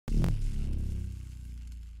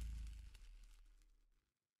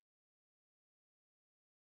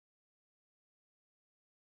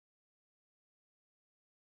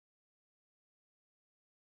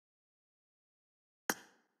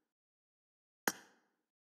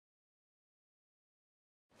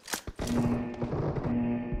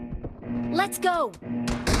Let's go.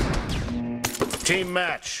 Team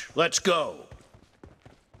match. Let's go.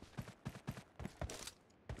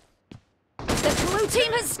 The blue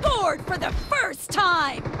team has scored for the first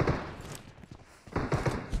time.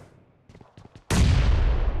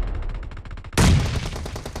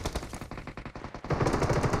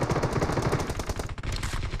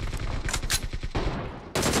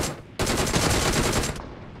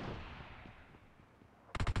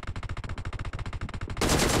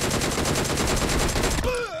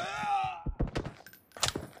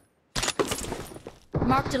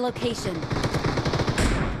 Marked a location.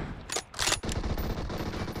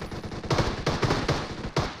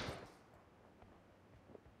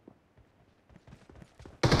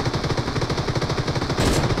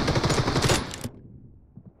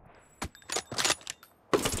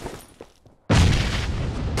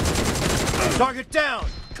 Target down!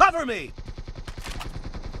 Cover me!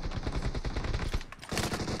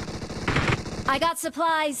 I got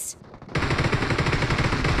supplies.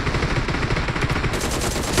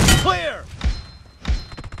 Clear!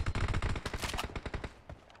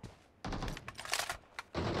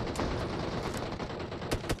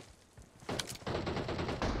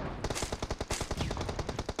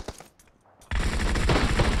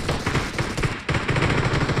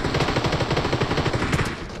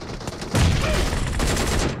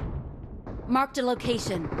 Marked a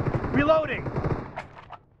location. Reloading!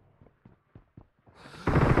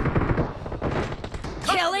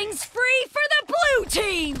 Killing spree for the blue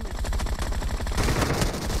team!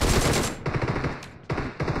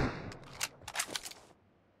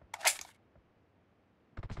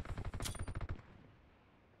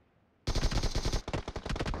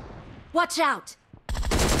 Watch out!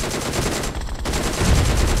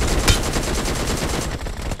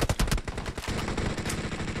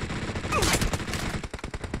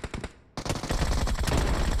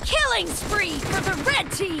 Killing spree for the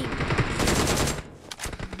red team!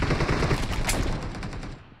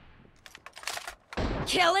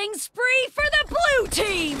 Killing spree for the blue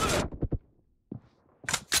team!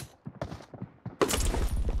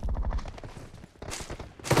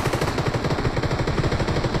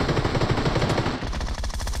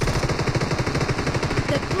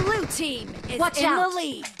 The blue team is in the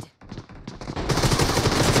lead.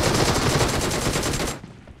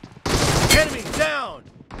 Enemy down!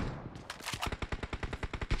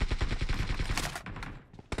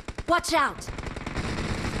 Watch out!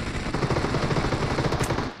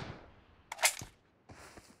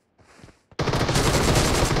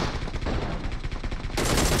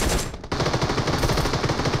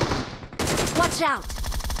 Watch out!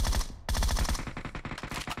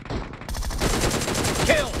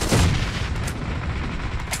 Kill!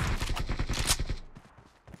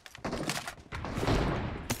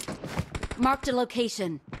 Marked a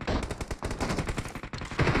location.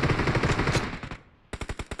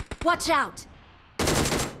 Watch out!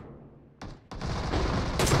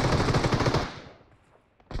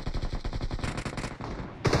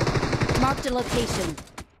 Marked a location.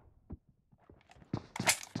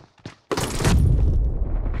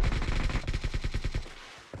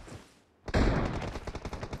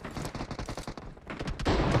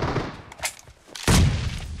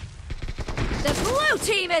 The blue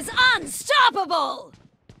team is unstoppable!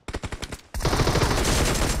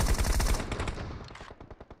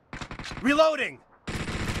 Reloading!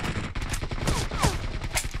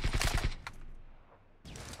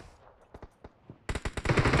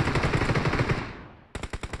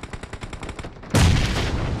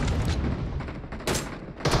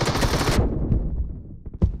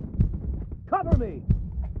 Cover me!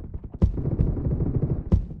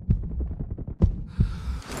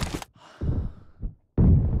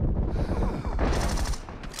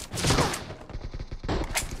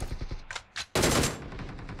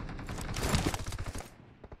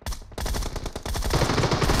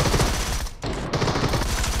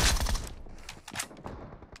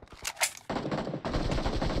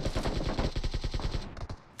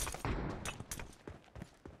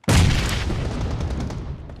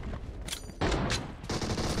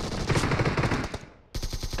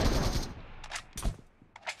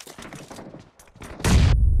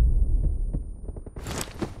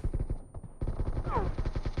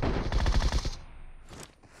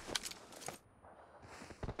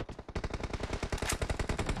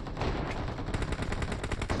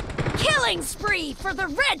 Killing spree for the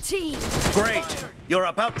red team! Great! You're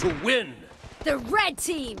about to win! The red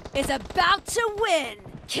team is about to win!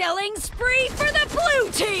 Killing spree for the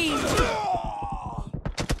blue team!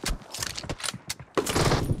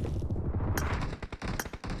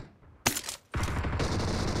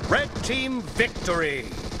 Red team victory!